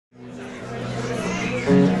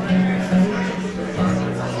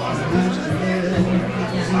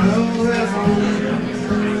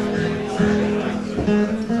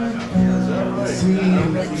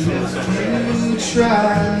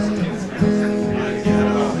tried.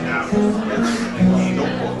 No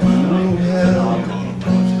hell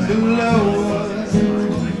below us,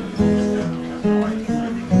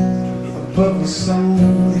 above the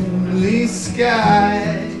lonely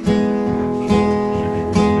sky.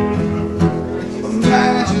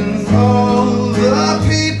 Imagine all the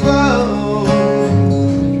people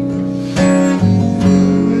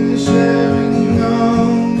sharing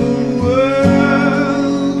on the world.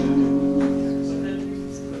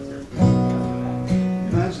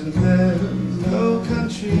 Imagine there's no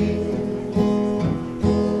country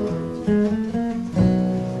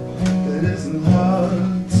that isn't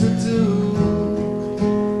hard to do.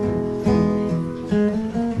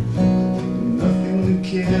 Nothing to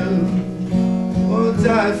kill or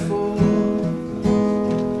die for,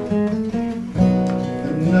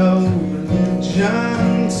 and no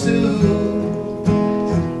religion too.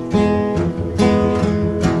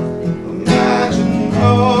 Imagine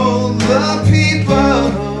all the people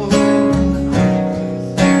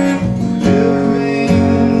living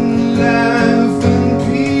life in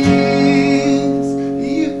peace.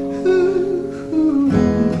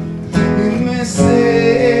 You may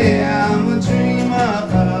say I'm a dreamer,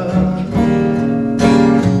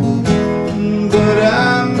 but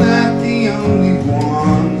I'm not the only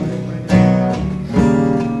one.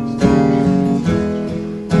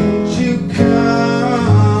 Won't you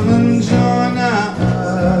come and join us,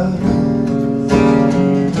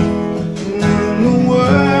 and the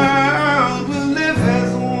world will live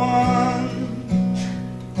as one.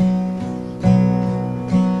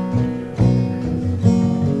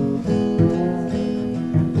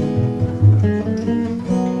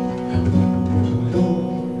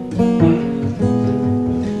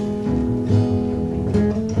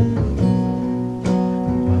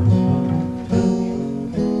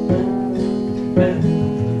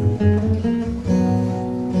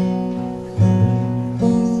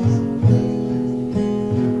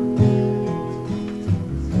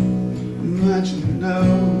 Imagine no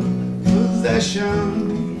possession.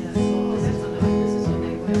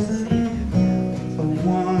 I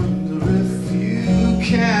wonder if you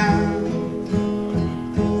can.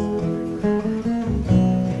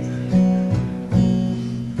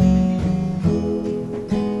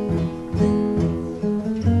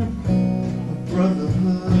 A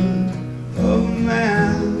brotherhood of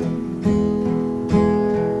man.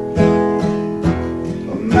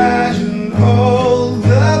 Imagine all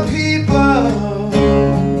the people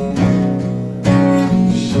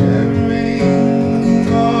sharing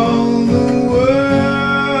all the world.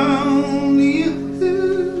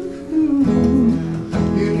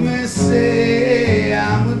 You may say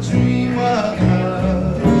I'm a dreamer,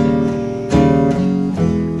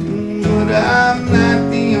 but I'm not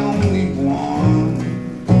the only one.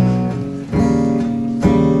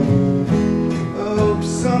 Hope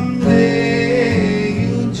someday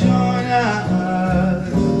you'll join us,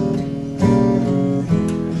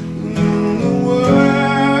 and the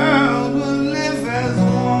world will live as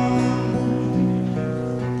one.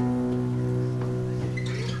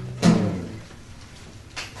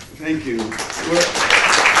 Thank you.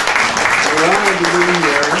 We're honored to be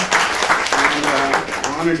here, and we're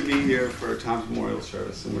honored to be here for Tom's memorial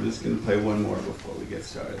service, and we're just going to play one more before we get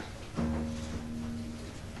started.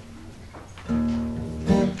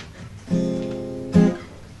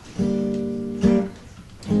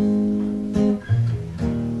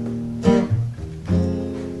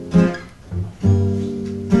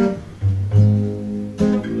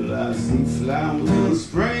 Well, I see flowers in the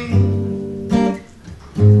spring,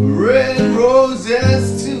 red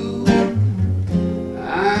roses too.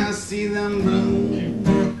 I see them bloom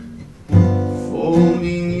for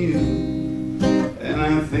me and you, and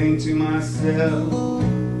I think to myself,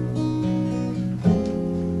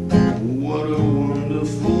 what a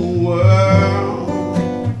wonderful world.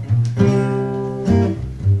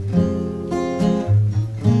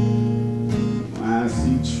 I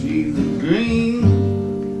see trees of green,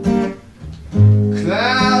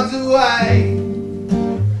 clouds of white,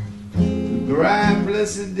 the bright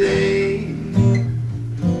blessed day,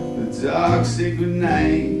 the dark sacred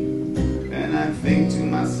night, and I think to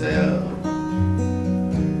myself,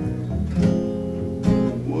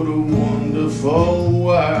 what a wonderful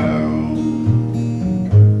world.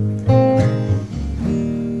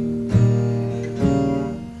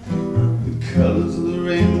 The colors of the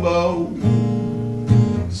rainbow,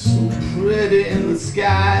 so pretty in the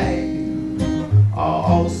sky, are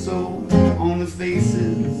also on the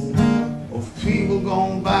faces of people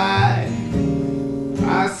going by.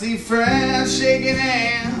 I see friends shaking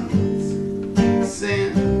hands,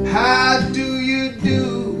 saying, how do you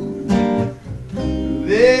do?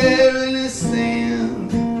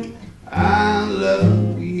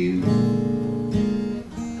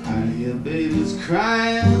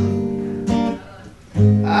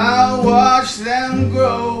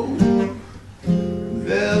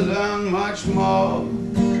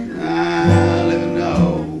 I live and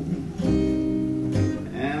know,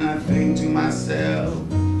 and I think to myself,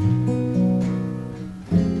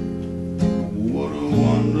 what a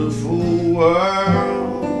wonderful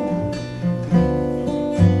world.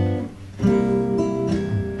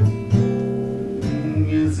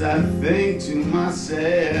 Yes, I think to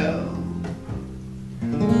myself,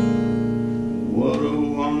 what a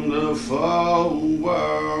wonderful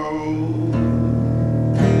world.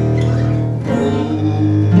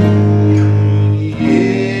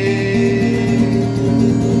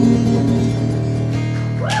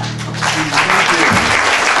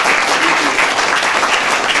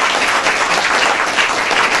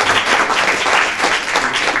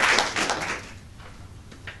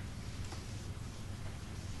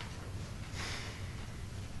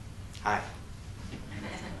 Hi.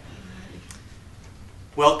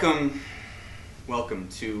 Welcome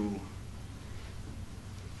to,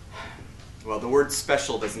 well, the word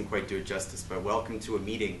special doesn't quite do it justice, but welcome to a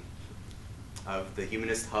meeting of the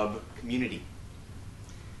Humanist Hub community.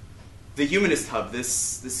 The Humanist Hub, this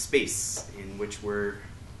space in which we're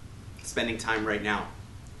spending time right now,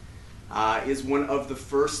 is one of the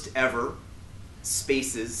first ever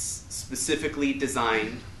spaces specifically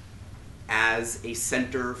designed as a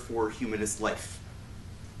center for humanist life.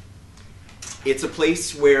 It's a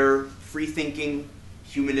place where free-thinking,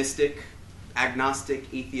 humanistic, agnostic,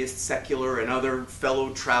 atheist, secular, and other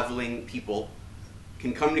fellow traveling people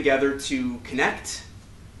can come together to connect,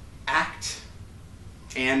 act,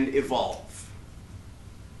 and evolve.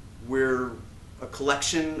 We're a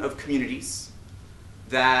collection of communities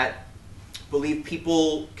that believe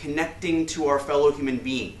people connecting to our fellow human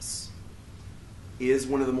beings is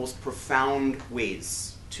one of the most profound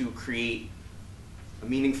ways to create a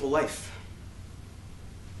meaningful life.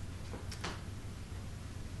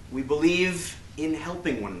 We believe in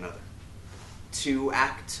helping one another to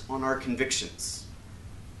act on our convictions,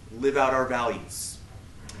 live out our values.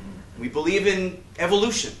 We believe in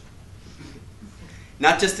evolution,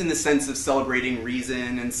 not just in the sense of celebrating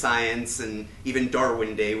reason and science and even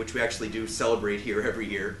Darwin Day, which we actually do celebrate here every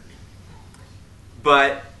year,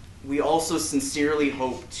 but we also sincerely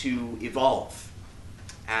hope to evolve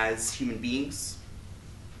as human beings,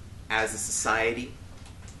 as a society,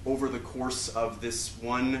 over the course of this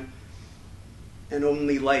one and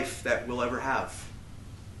only life that we'll ever have.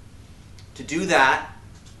 To do that,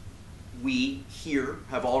 we here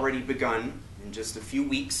have already begun, in just a few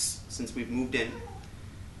weeks since we've moved in,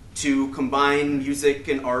 to combine music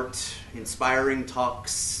and art, inspiring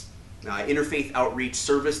talks, interfaith outreach,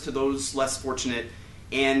 service to those less fortunate,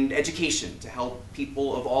 and education to help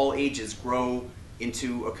people of all ages grow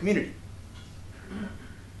into a community.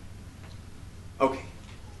 Okay,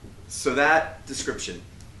 so that description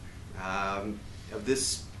of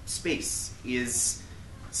this space is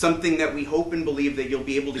something that we hope and believe that you'll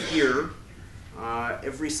be able to hear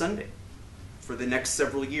every Sunday for the next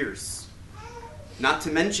several years. Not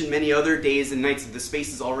to mention many other days and nights that the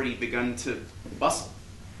space has already begun to bustle.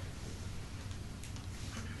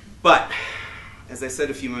 But, as I said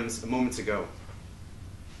a few moments ago,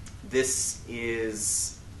 this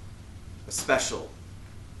is a special,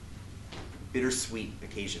 bittersweet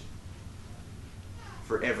occasion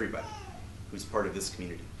for everybody who's part of this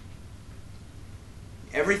community.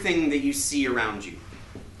 Everything that you see around you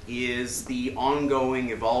is the ongoing,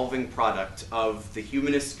 evolving product of the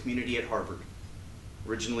humanist community at Harvard,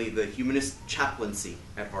 originally the Humanist Chaplaincy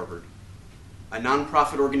at Harvard, a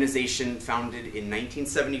nonprofit organization founded in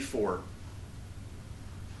 1974,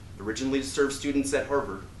 originally to serve students at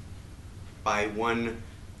Harvard, by one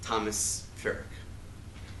Thomas Ferrick.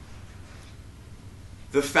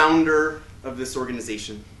 The founder of this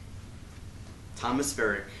organization, Thomas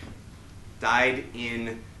Ferrick, died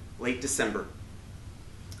in late December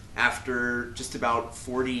after just about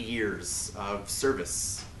 40 years of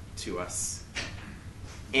service to us.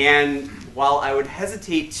 And while I would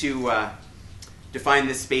hesitate to define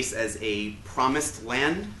this space as a promised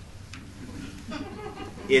land,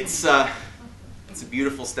 it's a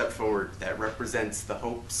beautiful step forward that represents the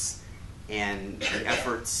hopes and the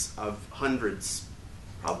efforts of hundreds,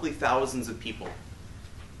 probably thousands of people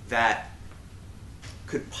that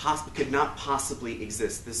could not possibly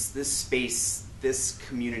exist. This space, this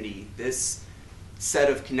community, this set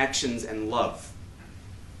of connections and love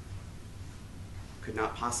could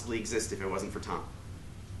not possibly exist if it wasn't for Tom.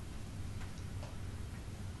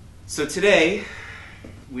 So today,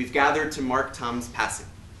 we've gathered to mark Tom's passing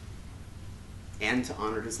and to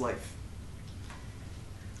honor his life.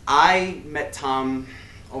 I met Tom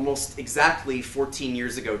almost exactly 14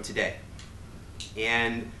 years ago today.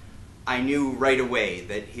 And I knew right away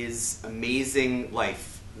that his amazing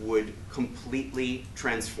life would completely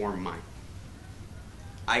transform mine.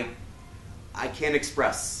 I can't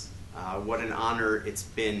express what an honor it's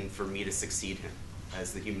been for me to succeed him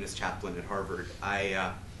as the Humanist chaplain at Harvard.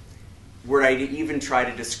 Were I to even try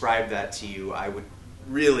to describe that to you, I would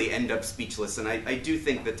really end up speechless, and I do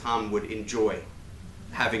think that Tom would enjoy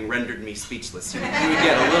having rendered me speechless. He would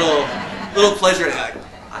get a little pleasure. Like,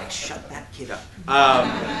 I shut that kid up.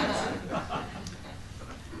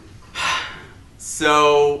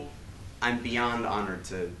 So I'm beyond honored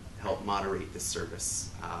to help moderate this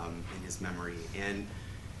service in his memory. And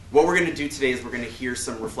what we're going to do today is we're going to hear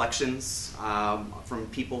some reflections from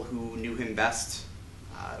people who knew him best.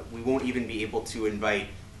 We won't even be able to invite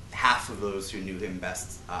half of those who knew him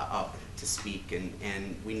best up to speak,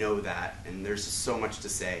 and we know that, and there's just so much to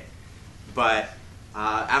say. But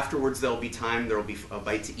afterwards there'll be time, there'll be a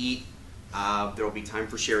bite to eat, there'll be time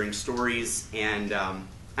for sharing stories, and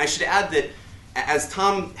I should add that as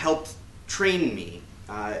Tom helped train me,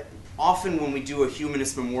 often when we do a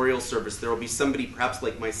Humanist memorial service, there will be somebody, perhaps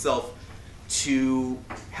like myself, to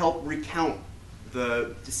help recount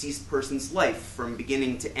the deceased person's life from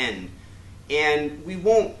beginning to end. And we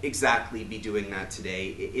won't exactly be doing that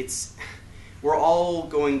today. We're all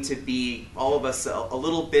going to be, all of us, a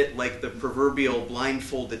little bit like the proverbial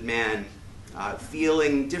blindfolded man,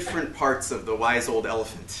 feeling different parts of the wise old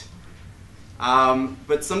elephant.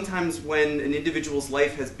 But sometimes when an individual's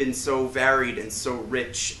life has been so varied and so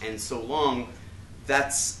rich and so long,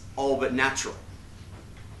 that's all but natural.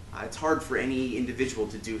 It's hard for any individual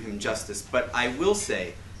to do him justice, but I will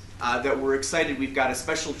say that we're excited. We've got a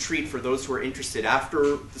special treat for those who are interested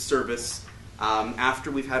after the service,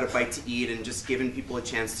 after we've had a bite to eat and just given people a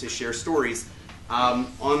chance to share stories.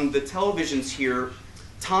 On the televisions here,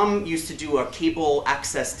 Tom used to do a cable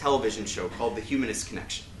access television show called The Humanist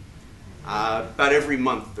Connection, about every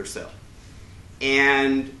month or so.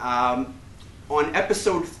 And on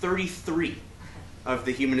episode 33 of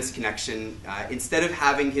The Humanist Connection, instead of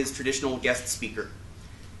having his traditional guest speaker,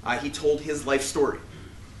 he told his life story.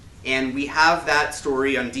 And we have that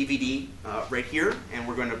story on DVD right here, and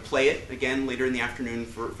we're going to play it again later in the afternoon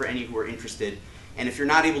for any who are interested. And if you're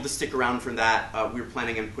not able to stick around for that, we're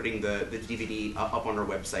planning on putting the DVD up on our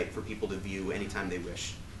website for people to view anytime they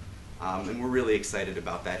wish. And we're really excited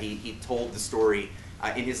about that. He told the story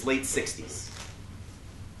in his late 60s.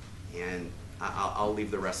 And I'll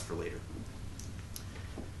leave the rest for later.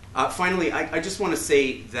 Finally, I just want to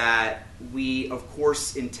say that we, of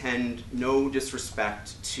course, intend no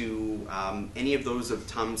disrespect to any of those of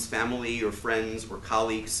Tom's family or friends or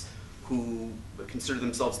colleagues who consider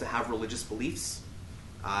themselves to have religious beliefs.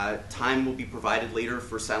 Time will be provided later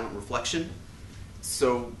for silent reflection.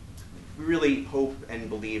 So we really hope and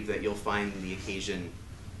believe that you'll find the occasion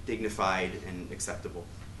dignified and acceptable.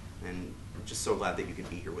 And I'm just so glad that you could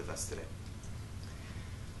be here with us today.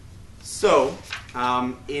 So,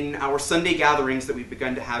 in our Sunday gatherings that we've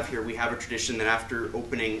begun to have here, we have a tradition that after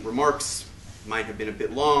opening remarks, might have been a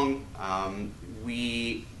bit long,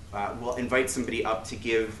 we will invite somebody up to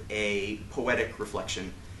give a poetic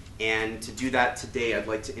reflection. And to do that today, I'd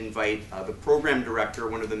like to invite the program director,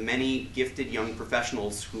 one of the many gifted young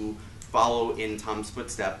professionals who follow in Tom's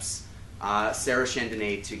footsteps, Sarah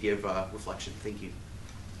Chandonnet, to give a reflection. Thank you.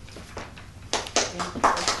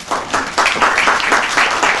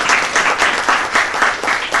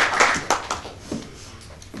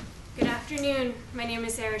 Good afternoon. My name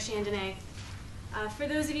is Sarah Chandonnet. For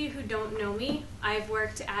those of you who don't know me, I've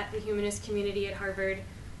worked at the Humanist community at Harvard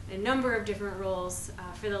in a number of different roles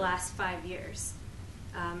for the last 5 years.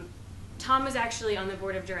 Tom was actually on the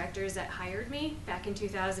board of directors that hired me back in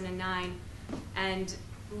 2009 and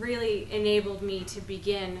really enabled me to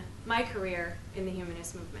begin my career in the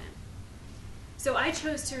humanist movement. So I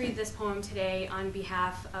chose to read this poem today on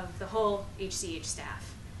behalf of the whole HCH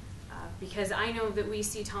staff, because I know that we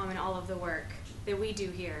see Tom in all of the work that we do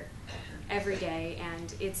here every day,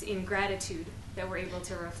 and it's in gratitude that we're able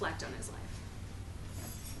to reflect on his life.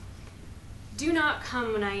 Do not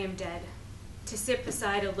come when I am dead, to sit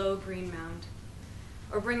beside a low green mound,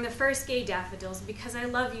 or bring the first gay daffodils, because I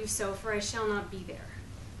love you so, for I shall not be there.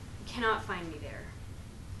 You cannot find me there.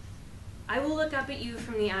 I will look up at you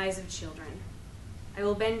from the eyes of children. I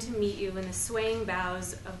will bend to meet you in the swaying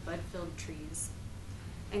boughs of bud-filled trees,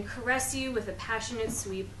 and caress you with a passionate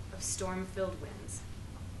sweep of storm-filled winds.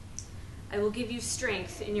 I will give you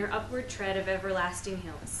strength in your upward tread of everlasting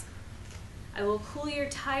hills. I will cool your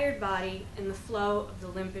tired body in the flow of the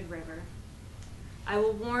limpid river. I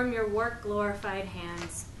will warm your work-glorified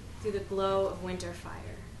hands through the glow of winter fire.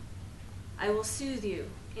 I will soothe you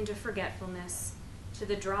into forgetfulness to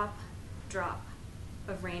the drop drop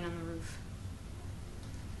of rain on the roof.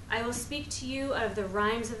 I will speak to you out of the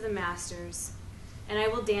rhymes of the masters, and I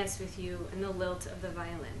will dance with you in the lilt of the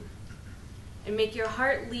violin, and make your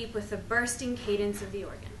heart leap with the bursting cadence of the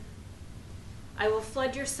organ. I will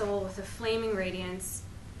flood your soul with the flaming radiance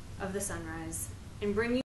of the sunrise, and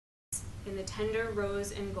bring you in the tender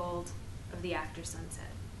rose and gold of the after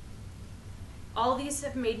sunset. All these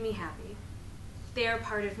have made me happy. They are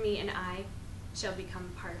part of me, and I shall become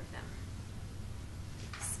part of them.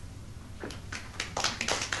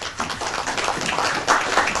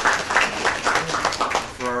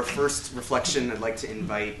 For our first reflection, I'd like to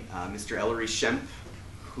invite Mr. Ellery Shemp,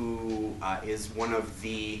 who is one of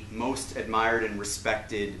the most admired and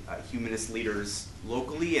respected humanist leaders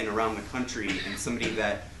locally and around the country, and somebody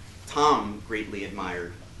that Tom greatly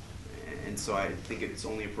admired. And so I think it's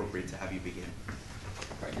only appropriate to have you begin.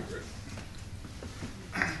 Thank you, Greg.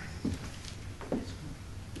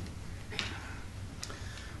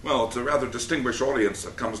 Well, it's a rather distinguished audience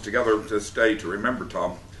that comes together this day to remember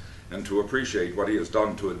Tom and to appreciate what he has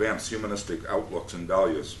done to advance humanistic outlooks and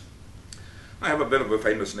values. I have a bit of a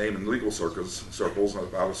famous name in legal circles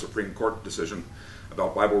about a Supreme Court decision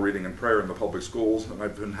about Bible reading and prayer in the public schools, and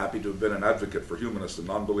I've been happy to have been an advocate for humanists and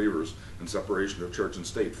non-believers and separation of church and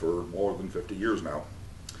state for more than 50 years now.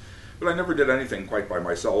 But I never did anything quite by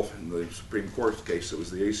myself. In the Supreme Court case, it was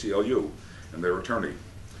the ACLU and their attorney.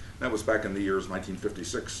 That was back in the years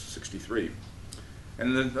 1956, 63.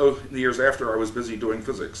 And then in the years after, I was busy doing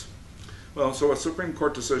physics. Well, so a Supreme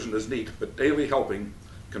Court decision is neat, but daily helping,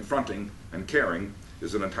 confronting, and caring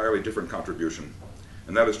is an entirely different contribution.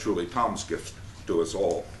 And that is truly Tom's gift to us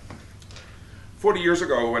all. 40 years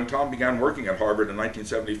ago, when Tom began working at Harvard in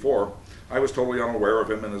 1974, I was totally unaware of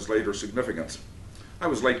him and his later significance. I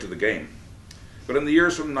was late to the game. But in the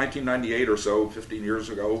years from 1998 or so, 15 years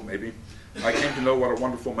ago maybe, I came to know what a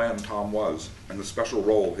wonderful man Tom was and the special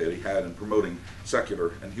role that he had in promoting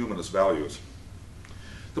secular and humanist values.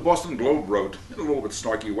 The Boston Globe wrote, in a little bit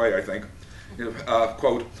snarky way, I think,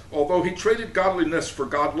 quote, "Although he traded godliness for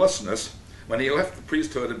godlessness, when he left the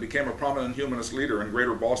priesthood and became a prominent humanist leader in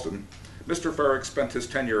Greater Boston, Mr. Ferrick spent his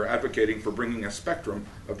tenure advocating for bringing a spectrum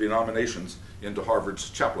of denominations into Harvard's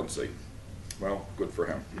chaplaincy." Well, good for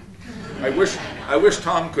him. I wish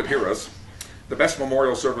Tom could hear us. The best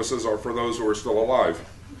memorial services are for those who are still alive.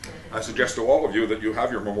 I suggest to all of you that you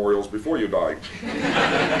have your memorials before you die.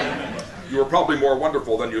 You are probably more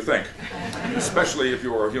wonderful than you think, especially if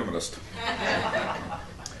you are a humanist.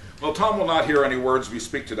 Well, Tom will not hear any words we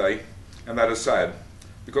speak today, and that is sad,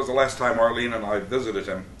 because the last time Arlene and I visited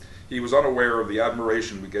him, he was unaware of the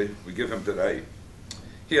admiration we give him today.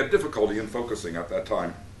 He had difficulty in focusing at that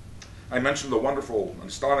time. I mentioned the wonderful,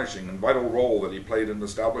 astonishing, and vital role that he played in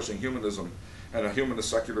establishing humanism and a humanist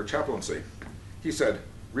secular chaplaincy. He said,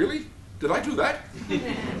 "Really? Did I do that?"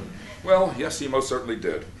 Well, yes, he most certainly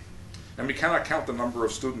did. And we cannot count the number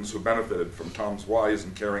of students who benefited from Tom's wise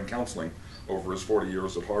and caring counseling over his 40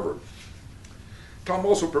 years at Harvard. Tom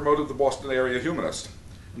also promoted the Boston area humanist,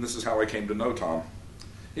 and this is how I came to know Tom.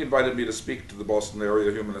 He invited me to speak to the Boston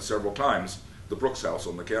area humanists several times, the Brooks House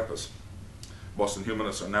on the campus. Boston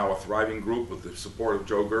Humanists are now a thriving group with the support of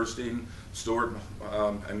Joe Gerstein, Stuart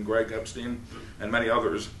and Greg Epstein, and many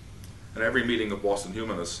others, and every meeting of Boston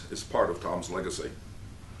Humanists is part of Tom's legacy.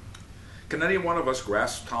 Can any one of us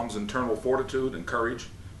grasp Tom's internal fortitude and courage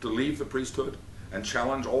to leave the priesthood and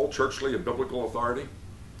challenge all churchly and biblical authority,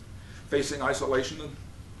 facing isolation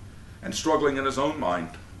and struggling in his own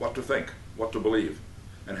mind what to think, what to believe,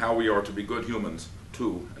 and how we are to be good humans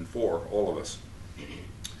to and for all of us?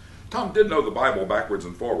 Tom did know the Bible backwards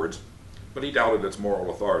and forwards, but he doubted its moral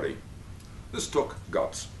authority. This took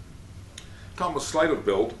guts. Tom was slight of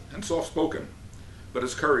build and soft-spoken, but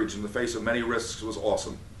his courage in the face of many risks was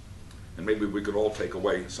awesome, and maybe we could all take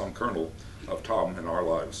away some kernel of Tom in our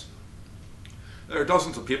lives. There are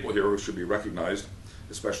dozens of people here who should be recognized,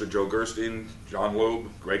 especially Joe Gerstein, John Loeb,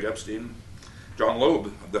 Greg Epstein. John Loeb,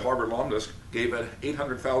 of the Harvard alumnus, gave an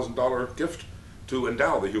 $800,000 gift to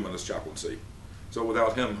endow the humanist chaplaincy. So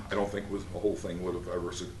without him, I don't think the whole thing would have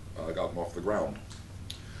ever gotten off the ground.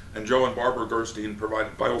 And Joe and Barbara Gerstein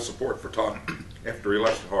provided vital support for Tom after he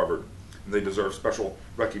left Harvard, and they deserve special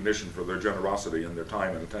recognition for their generosity and their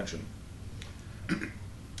time and attention.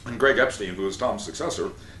 And Greg Epstein, who was Tom's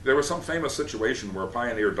successor, there was some famous situation where a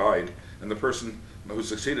pioneer died, and the person who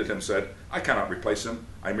succeeded him said, "I cannot replace him,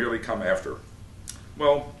 I merely come after."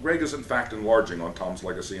 Well, Greg is in fact enlarging on Tom's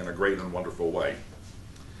legacy in a great and wonderful way.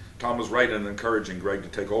 Tom was right in encouraging Greg to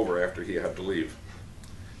take over after he had to leave.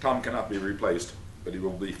 Tom cannot be replaced, but he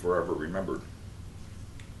will be forever remembered.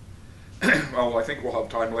 Well, I think we'll have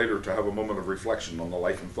time later to have a moment of reflection on the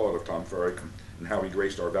life and thought of Tom Ferrick and how he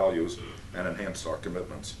graced our values and enhanced our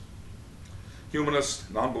commitments. Humanists,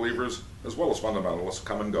 non-believers, as well as fundamentalists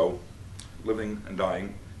come and go. Living and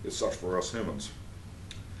dying is such for us humans.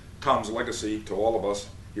 Tom's legacy to all of us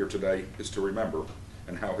here today is to remember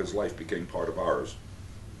and how his life became part of ours.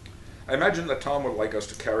 I imagine that Tom would like us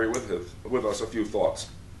to carry with us a few thoughts.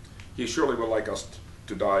 He surely would like us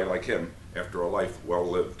to die like him after a life well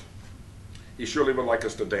lived. He surely would like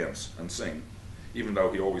us to dance and sing, even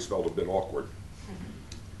though he always felt a bit awkward.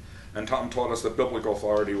 And Tom taught us that biblical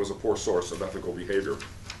authority was a poor source of ethical behavior.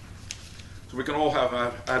 So we can all have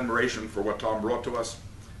admiration for what Tom brought to us,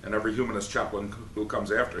 and every humanist chaplain who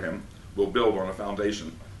comes after him will build on a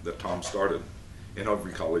foundation that Tom started in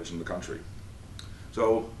every college in the country.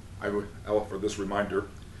 So I would offer this reminder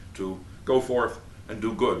to go forth and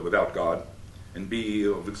do good without God, and be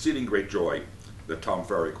of exceeding great joy that Tom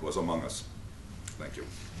Ferrick was among us. Thank you.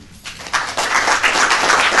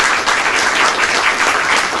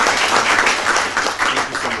 Thank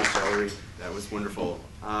you so much, Ellery. That was wonderful.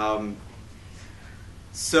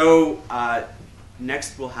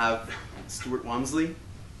 Next we'll have Stuart Walmsley.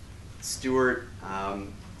 Stuart,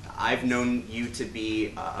 I've known you to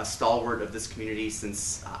be a stalwart of this community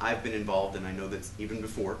since I've been involved, and I know that even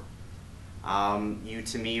before. You,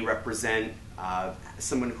 to me, represent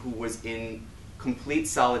someone who was in complete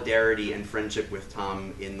solidarity and friendship with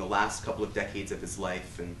Tom in the last couple of decades of his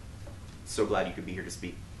life, and so glad you could be here to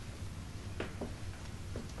speak.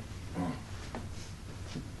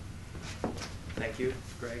 Thank you,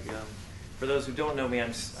 Greg. For those who don't know me,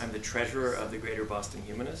 I'm the treasurer of the Greater Boston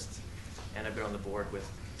Humanists, and I've been on the board with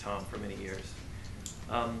Tom for many years.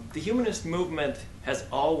 The humanist movement has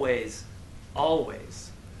always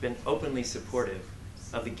been openly supportive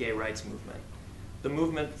of the gay rights movement, the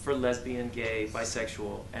movement for lesbian, gay,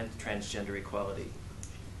 bisexual, and transgender equality.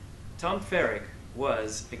 Tom Ferrick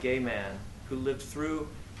was a gay man who lived through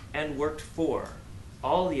and worked for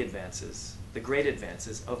all the advances, the great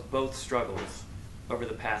advances of both struggles over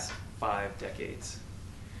the past 5 decades.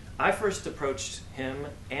 I first approached him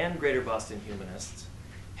and Greater Boston Humanists,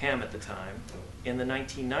 HAM at the time, in the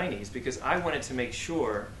 1990s because I wanted to make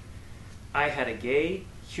sure I had a gay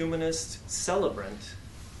humanist celebrant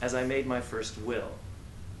as I made my first will.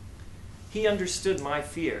 He understood my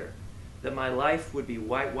fear that my life would be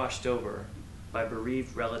whitewashed over by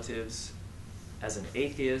bereaved relatives as an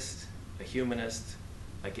atheist, a humanist,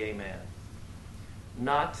 a gay man.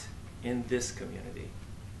 Not in this community.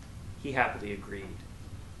 He happily agreed.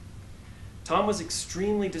 Tom was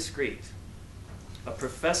extremely discreet, a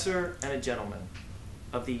professor and a gentleman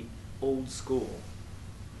of the old school.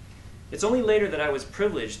 It's only later that I was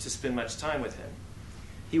privileged to spend much time with him.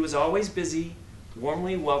 He was always busy,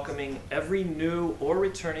 warmly welcoming every new or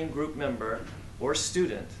returning group member or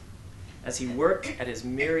student as he worked at his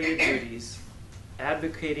myriad duties,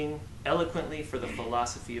 advocating eloquently for the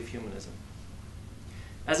philosophy of humanism.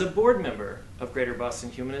 As a board member of Greater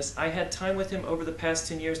Boston Humanists, I had time with him over the past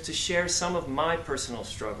 10 years to share some of my personal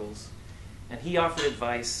struggles, and he offered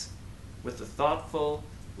advice with the thoughtful,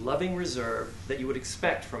 loving reserve that you would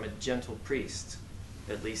expect from a gentle priest,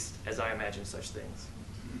 at least as I imagine such things.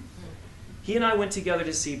 He and I went together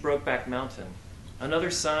to see Brokeback Mountain, another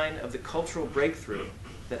sign of the cultural breakthrough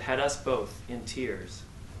that had us both in tears,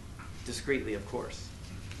 discreetly, of course.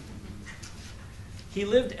 He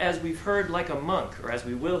lived, as we've heard, like a monk, or as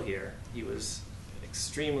we will hear. He was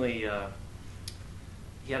extremely,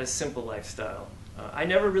 he had a simple lifestyle. I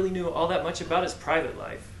never really knew all that much about his private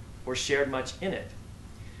life, or shared much in it.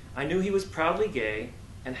 I knew he was proudly gay,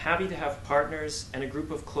 and happy to have partners and a group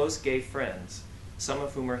of close gay friends, some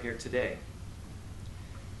of whom are here today.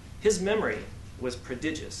 His memory was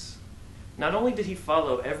prodigious. Not only did he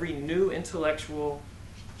follow every new intellectual,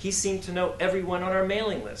 he seemed to know everyone on our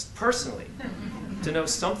mailing list, personally, to know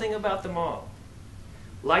something about them all.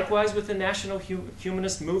 Likewise with the national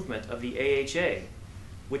humanist movement of the AHA,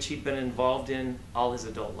 which he'd been involved in all his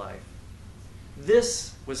adult life.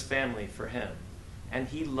 This was family for him, and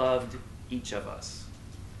he loved each of us.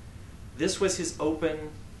 This was his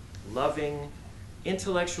open, loving,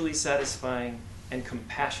 intellectually satisfying, and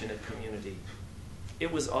compassionate community.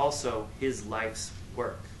 It was also his life's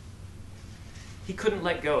work. He couldn't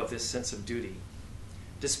let go of this sense of duty.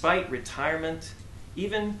 Despite retirement,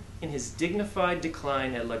 even in his dignified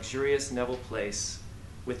decline at luxurious Neville Place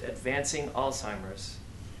with advancing Alzheimer's,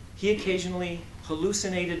 he occasionally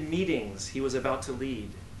hallucinated meetings he was about to lead,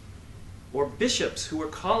 or bishops who were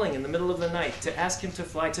calling in the middle of the night to ask him to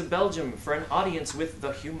fly to Belgium for an audience with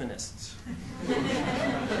the humanists.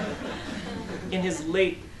 In his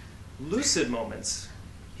late lucid moments,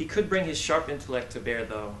 he He could bring his sharp intellect to bear,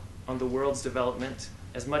 though, on the world's development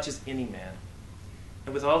as much as any man,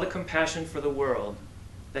 and with all the compassion for the world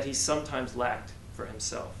that he sometimes lacked for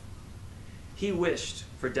himself. He wished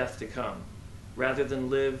for death to come, rather than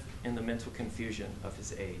live in the mental confusion of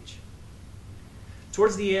his age.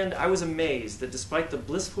 Towards the end, I was amazed that despite the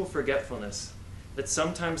blissful forgetfulness that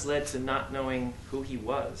sometimes led to not knowing who he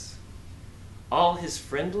was, all his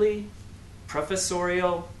friendly,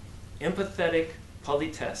 professorial, empathetic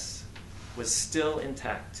politesse was still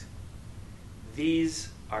intact. These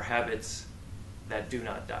are habits that do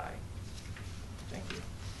not die. Thank you.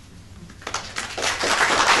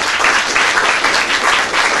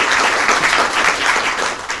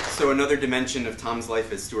 So another dimension of Tom's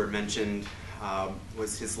life, as Stuart mentioned,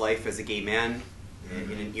 was his life as a gay man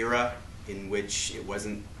in an era in which it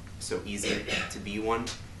wasn't so easy to be one.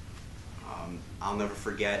 I'll never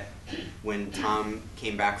forget when Tom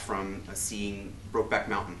came back from seeing Brokeback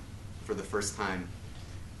Mountain for the first time.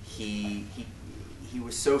 He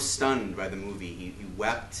was so stunned by the movie. He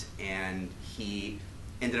wept, and he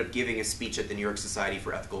ended up giving a speech at the New York Society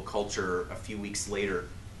for Ethical Culture a few weeks later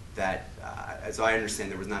that, as I understand,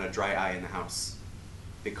 there was not a dry eye in the house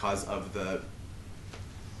because of the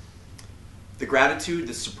gratitude,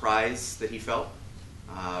 the surprise that he felt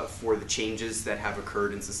for the changes that have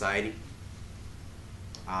occurred in society.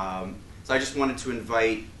 So I just wanted to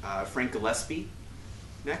invite Frank Gillespie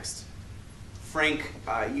next. Frank,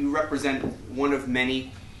 you represent one of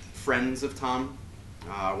many friends of Tom,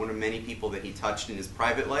 one of many people that he touched in his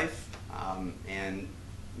private life, and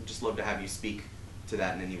we'd just love to have you speak to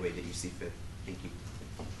that in any way that you see fit. Thank you.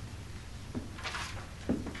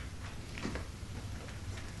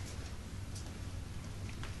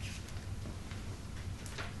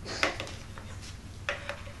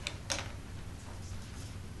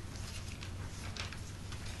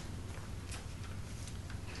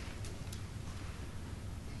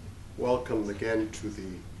 Welcome again to the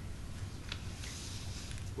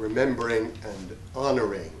remembering and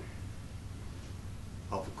honoring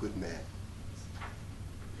of a good man.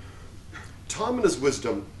 Tom, in his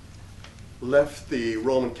wisdom, left the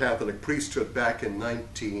Roman Catholic priesthood back in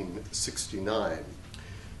 1969.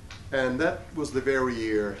 And that was the very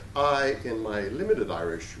year I, in my limited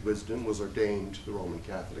Irish wisdom, was ordained to the Roman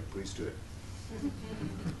Catholic priesthood.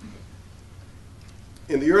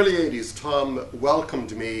 In the early 80s, Tom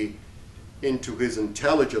welcomed me into his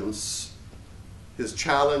intelligence, his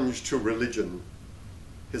challenge to religion,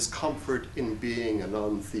 his comfort in being a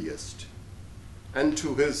non-theist, and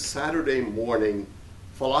to his Saturday morning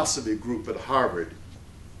philosophy group at Harvard,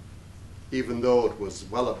 even though it was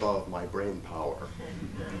well above my brain power.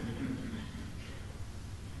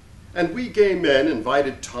 And we gay men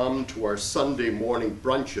invited Tom to our Sunday morning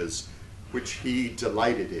brunches, which he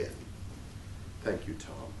delighted in. Thank you,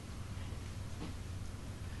 Tom.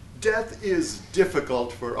 Death is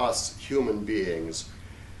difficult for us human beings,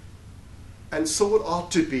 and so it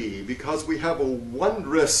ought to be, because we have a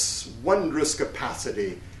wondrous, wondrous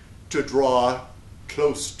capacity to draw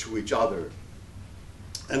close to each other.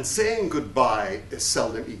 And saying goodbye is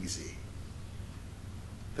seldom easy.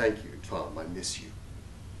 Thank you, Tom. I miss you.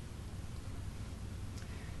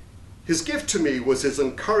 His gift to me was his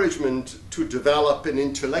encouragement to develop an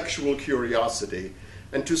intellectual curiosity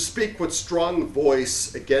and to speak with strong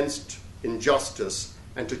voice against injustice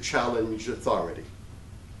and to challenge authority.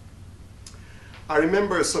 I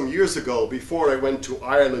remember some years ago, before I went to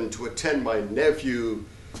Ireland to attend my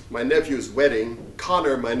nephew's wedding,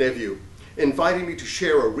 Connor, my nephew, inviting me to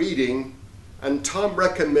share a reading, and Tom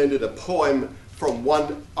recommended a poem from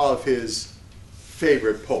one of his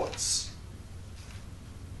favorite poets,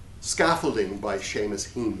 Scaffolding by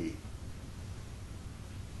Seamus Heaney.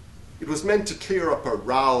 It was meant to clear up a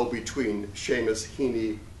row between Seamus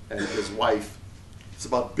Heaney and his wife. It's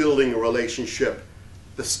about building a relationship,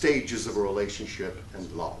 the stages of a relationship,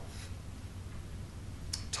 and love.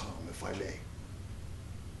 Tom, if I may.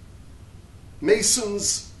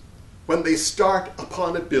 Masons, when they start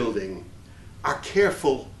upon a building, are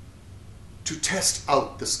careful to test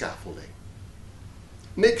out the scaffolding.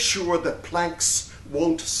 Make sure that planks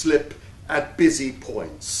won't slip at busy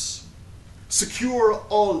points. Secure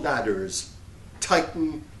all ladders,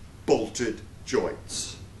 tighten bolted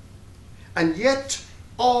joints. And yet,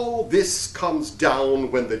 all this comes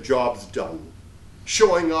down when the job's done,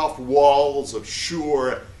 showing off walls of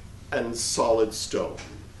sure and solid stone.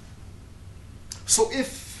 So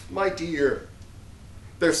if, my dear,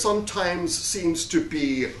 there sometimes seems to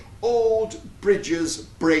be old bridges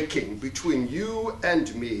breaking between you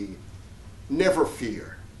and me, never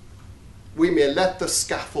fear. We may let the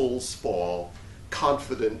scaffolds fall,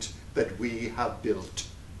 confident that we have built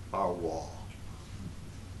our wall.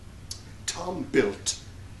 Tom built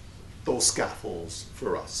those scaffolds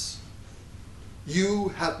for us. You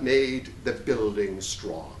have made the building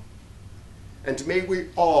strong. And may we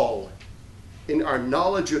all, in our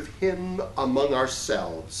knowledge of him among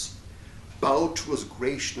ourselves, bow to his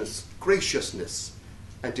graciousness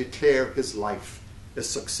and declare his life a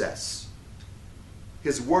success.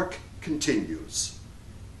 His work continues.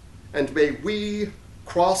 And may we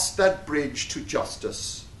cross that bridge to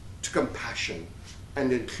justice, to compassion,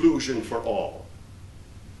 and inclusion for all,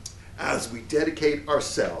 as we dedicate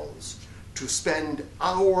ourselves to spend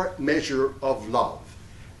our measure of love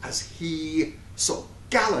as he so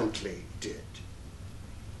gallantly did.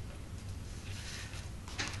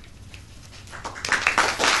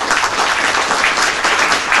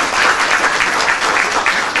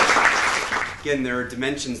 Again, there are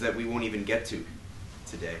dimensions that we won't even get to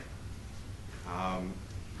today.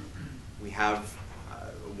 We have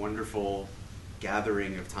a wonderful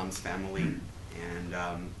gathering of Tom's family, and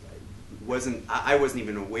I wasn't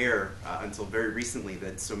even aware until very recently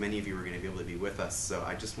that so many of you were going to be able to be with us. So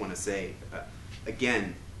I just want to say,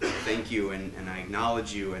 again, thank you, and I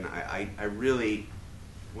acknowledge you, and I really,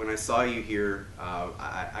 when I saw you here,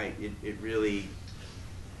 it really,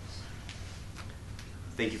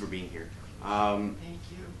 thank you for being here. Thank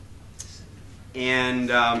you.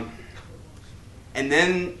 And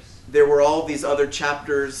then there were all these other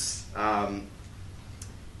chapters.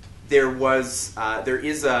 There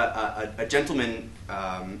is a gentleman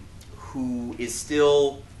who is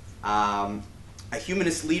still a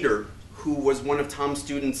humanist leader who was one of Tom's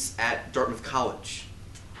students at Dartmouth College,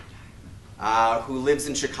 who lives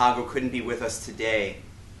in Chicago, couldn't be with us today,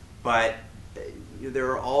 but there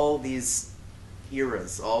are all these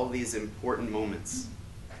eras, all these important moments.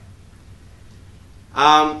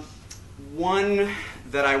 One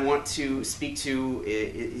that I want to speak to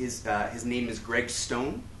is his name is Greg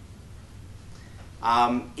Stone.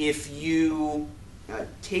 If you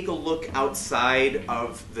take a look outside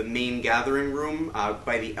of the main gathering room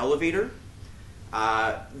by the elevator,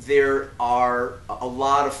 there are a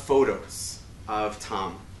lot of photos of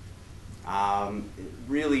Tom.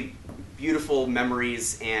 Really beautiful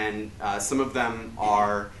memories, and some of them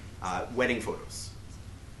are wedding photos.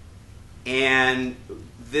 And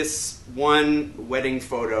this one wedding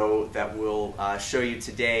photo that we'll show you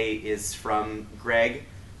today is from Greg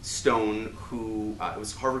Stone, who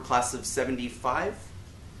was Harvard class of '75,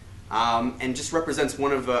 and just represents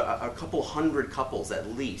one of a couple hundred couples at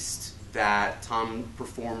least that Tom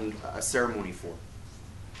performed a ceremony for.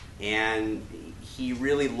 And he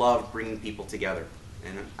really loved bringing people together.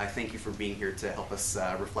 And I thank you for being here to help us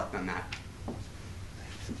reflect on that.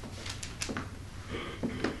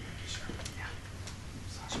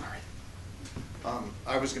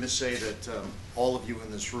 I was going to say that all of you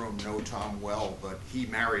in this room know Tom well, but he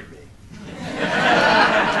married me.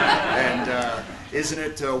 And isn't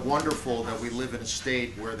it wonderful that we live in a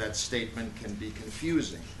state where that statement can be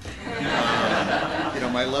confusing?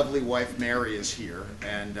 My lovely wife Mary is here,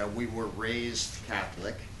 and we were raised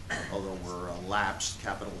Catholic, although we're lapsed,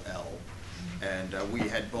 capital L. And we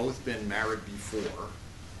had both been married before.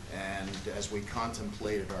 And as we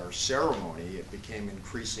contemplated our ceremony, it became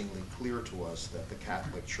increasingly clear to us that the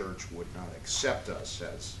Catholic Church would not accept us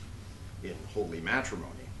as in holy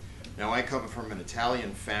matrimony. Now, I come from an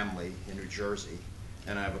Italian family in New Jersey,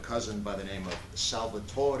 and I have a cousin by the name of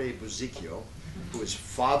Salvatore Busicchio, who is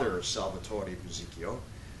father of Salvatore Busicchio.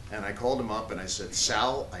 And I called him up and I said,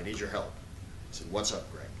 "Sal, I need your help." I said, "What's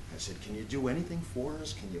up, Greg?" I said, "Can you do anything for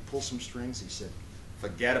us? Can you pull some strings?" He said,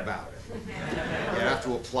 "Forget about it. You have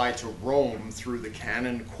to apply to Rome through the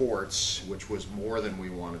canon courts," which was more than we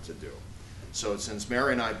wanted to do. So since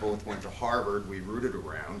Mary and I both went to Harvard, we rooted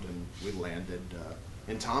around and we landed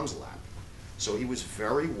in Tom's lap. So he was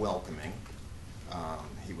very welcoming.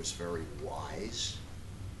 He was very wise.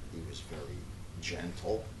 He was very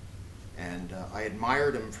gentle. And I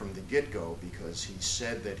admired him from the get-go because he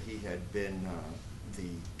said that he had been the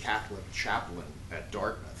Catholic chaplain at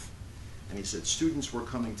Dartmouth. And he said students were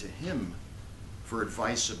coming to him for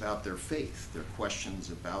advice about their faith, their questions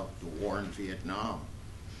about the war in Vietnam.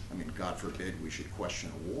 I mean, God forbid we should question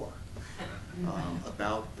a war.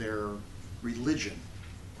 About their religion,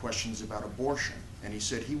 questions about abortion. And he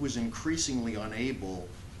said he was increasingly unable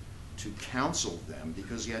to counsel them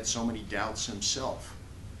because he had so many doubts himself.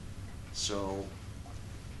 So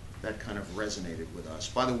that kind of resonated with us.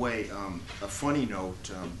 By the way, a funny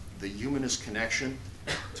note, the Humanist Connection,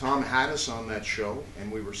 Tom had us on that show,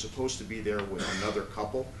 and we were supposed to be there with another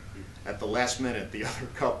couple. At the last minute, the other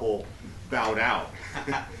couple bowed out.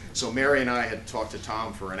 So Mary and I had talked to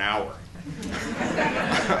Tom for an hour,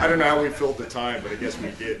 I don't know how we filled the time, but I guess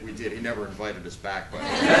we did. We did. He never invited us back, but.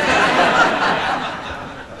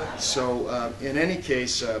 So, in any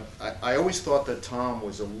case, I always thought that Tom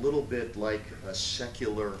was a little bit like a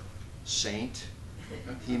secular saint.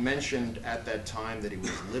 He mentioned at that time that he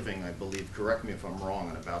was living, I believe, correct me if I'm wrong,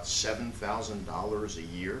 on about $7,000 a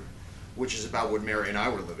year, which is about what Mary and I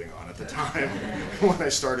were living on at the time when I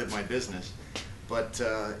started my business. But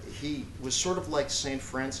he was sort of like St.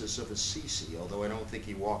 Francis of Assisi, although I don't think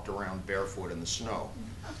he walked around barefoot in the snow,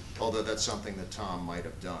 although that's something that Tom might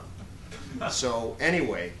have done. So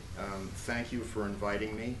anyway, thank you for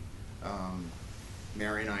inviting me.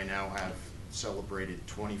 Mary and I now have celebrated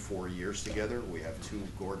 24 years together. We have 2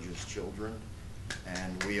 gorgeous children,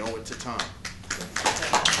 and we owe it to Tom.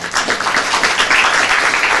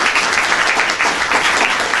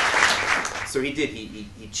 So he did.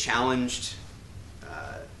 He challenged, it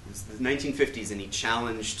was the 1950s, and he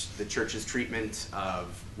challenged the church's treatment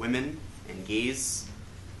of women and gays.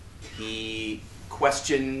 He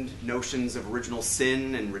questioned notions of original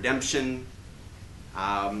sin and redemption.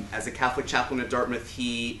 As a Catholic chaplain at Dartmouth,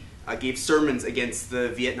 he gave sermons against the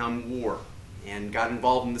Vietnam War and got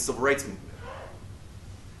involved in the Civil Rights Movement.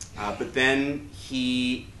 But then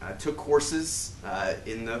he took courses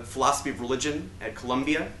in the philosophy of religion at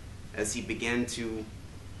Columbia as he began to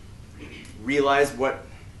realize what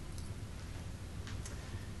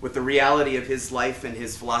the reality of his life and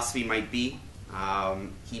his philosophy might be.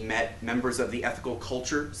 He met members of the Ethical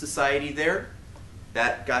Culture Society there.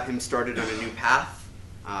 That got him started on a new path.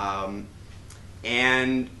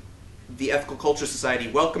 And the Ethical Culture Society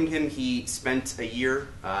welcomed him. He spent a year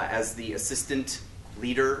as the assistant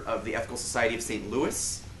leader of the Ethical Society of St.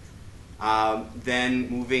 Louis, then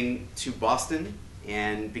moving to Boston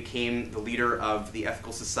and became the leader of the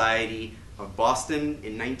Ethical Society of Boston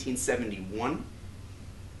in 1971.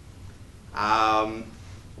 And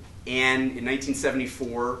in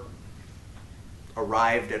 1974,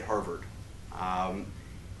 arrived at Harvard.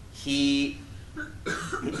 He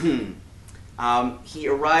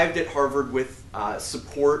arrived at Harvard with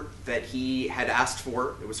support that he had asked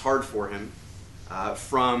for. It was hard for him,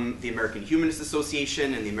 from the American Humanist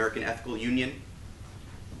Association and the American Ethical Union.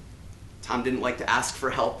 Tom didn't like to ask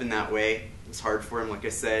for help in that way. It was hard for him, like I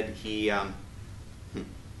said. He had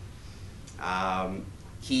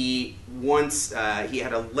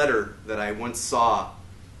a letter that I once saw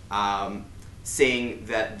saying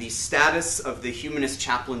that the status of the humanist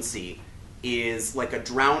chaplaincy is like a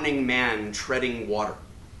drowning man treading water.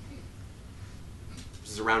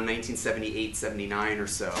 Which is around 1978, 79 or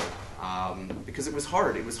so. Because it was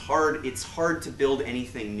hard. It's hard to build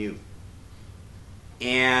anything new.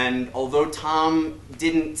 And although Tom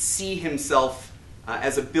didn't see himself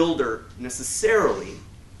as a builder necessarily,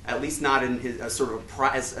 at least not in his as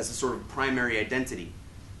a sort of primary identity,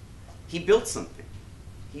 he built something.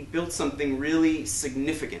 He built something really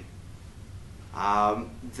significant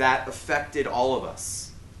that affected all of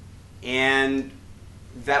us, and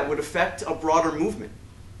that would affect a broader movement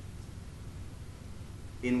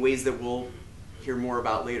in ways that we'll hear more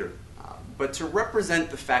about later. But to represent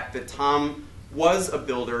the fact that Tom was a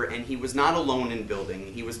builder, and he was not alone in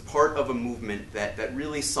building, he was part of a movement that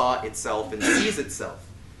really saw itself and sees itself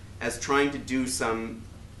as trying to do some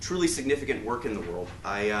truly significant work in the world.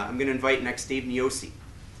 I'm going to invite next Dave Niosi,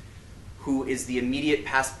 who is the immediate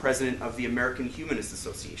past president of the American Humanist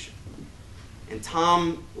Association. And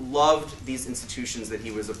Tom loved these institutions that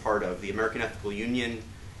he was a part of, the American Ethical Union,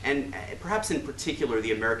 and perhaps in particular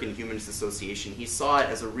the American Humanist Association. He saw it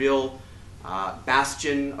as a real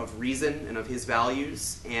bastion of reason and of his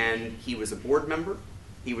values, and he was a board member.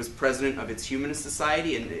 He was president of its Humanist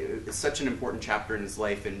Society, and it's such an important chapter in his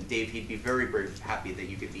life. And Dave, he'd be very, very happy that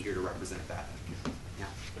you could be here to represent that. Yeah.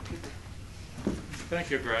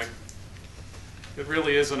 Thank you, Greg. It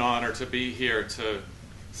really is an honor to be here to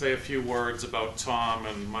say a few words about Tom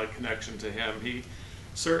and my connection to him. He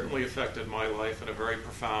certainly affected my life in a very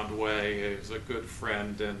profound way. He was a good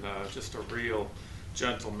friend and just a real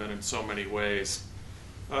gentleman in so many ways.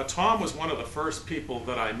 Tom was one of the first people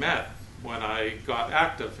that I met when I got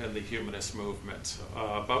active in the humanist movement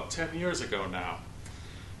about 10 years ago now.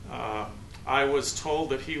 I was told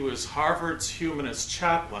that he was Harvard's humanist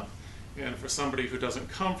chaplain, and for somebody who doesn't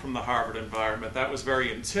come from the Harvard environment, that was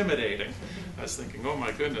very intimidating. I was thinking, oh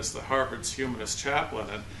my goodness, the Harvard's humanist chaplain.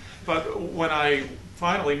 But when I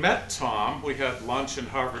finally met Tom, we had lunch in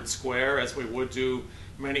Harvard Square, as we would do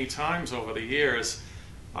many times over the years.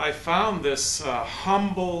 I found this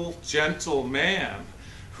humble, gentle man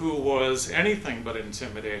who was anything but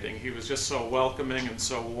intimidating. He was just so welcoming and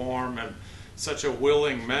so warm and such a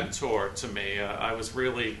willing mentor to me. I was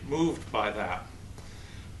really moved by that.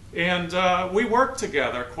 And we worked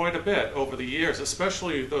together quite a bit over the years,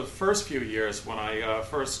 especially the first few years when I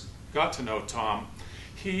first got to know Tom.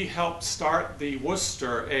 He helped start the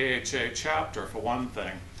Worcester AHA chapter, for one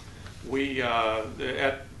thing.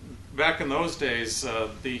 Back in those days,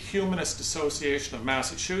 the Humanist Association of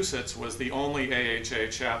Massachusetts was the only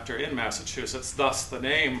AHA chapter in Massachusetts, thus the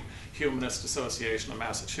name Humanist Association of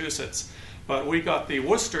Massachusetts. But we got the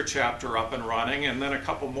Worcester chapter up and running, and then a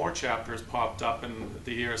couple more chapters popped up in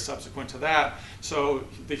the years subsequent to that. So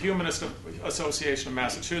the Humanist Association of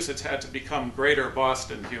Massachusetts had to become Greater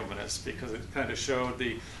Boston Humanists, because it kind of showed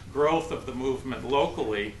the growth of the movement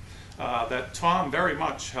locally that Tom very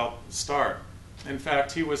much helped start. In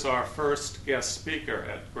fact, he was our first guest speaker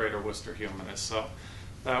at Greater Worcester Humanists, so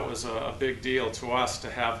that was a big deal to us to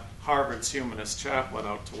have Harvard's Humanist chaplain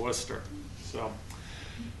out to Worcester. So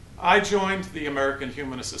I joined the American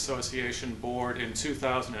Humanist Association board in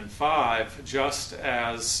 2005, just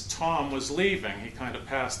as Tom was leaving. He kind of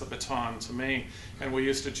passed the baton to me, and we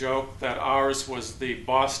used to joke that ours was the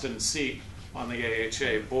Boston seat on the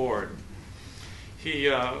AHA board. He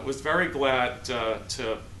was very glad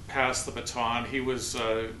to pass the baton. He was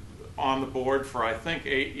on the board for, I think,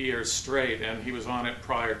 8 years straight, and he was on it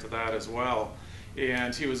prior to that as well.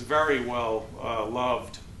 And he was very well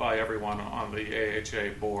loved by everyone on the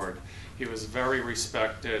AHA board. He was very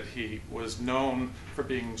respected. He was known for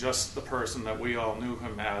being just the person that we all knew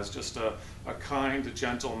him as, just a kind,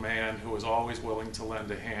 gentle man who was always willing to lend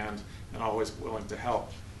a hand and always willing to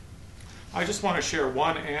help. I just want to share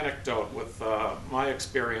one anecdote with my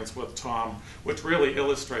experience with Tom, which really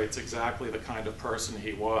illustrates exactly the kind of person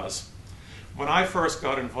he was. When I first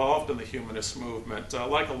got involved in the humanist movement,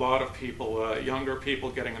 like a lot of people, younger people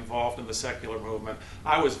getting involved in the secular movement,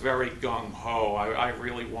 I was very gung-ho. I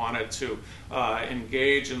really wanted to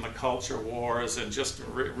engage in the culture wars and just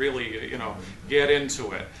really, get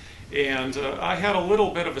into it. And I had a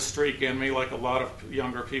little bit of a streak in me, like a lot of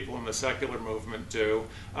younger people in the secular movement do,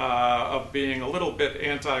 of being a little bit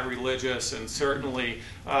anti-religious and certainly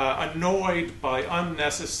annoyed by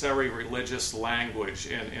unnecessary religious language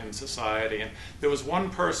in society. And there was one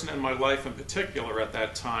person in my life in particular at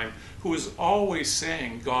that time who was always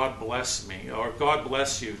saying, "God bless me," or "God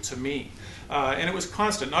bless you" to me. And it was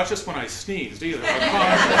constant, not just when I sneezed either, but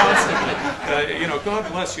constantly.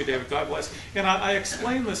 God bless you, David, God bless you. And I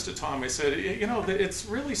explained this to Tom. I said, it's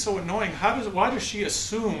really so annoying. Why does she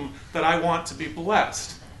assume that I want to be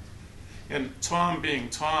blessed? And Tom, being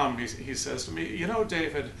Tom, he says to me,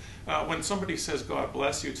 David, when somebody says God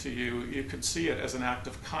bless you to you, you could see it as an act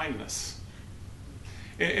of kindness.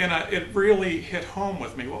 And it really hit home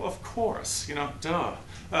with me. Well, of course, duh.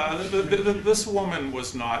 This woman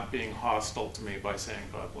was not being hostile to me by saying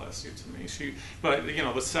God bless you to me. But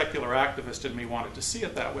the secular activist in me wanted to see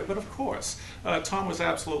it that way. But of course, Tom was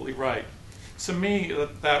absolutely right. To me,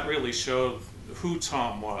 that really showed who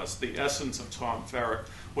Tom was. The essence of Tom Ferrick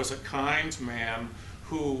was a kind man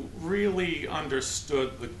who really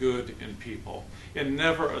understood the good in people and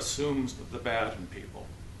never assumes the bad in people.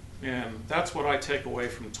 And that's what I take away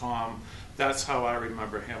from Tom. That's how I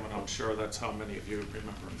remember him, and I'm sure that's how many of you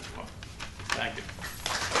remember him as well. Thank you.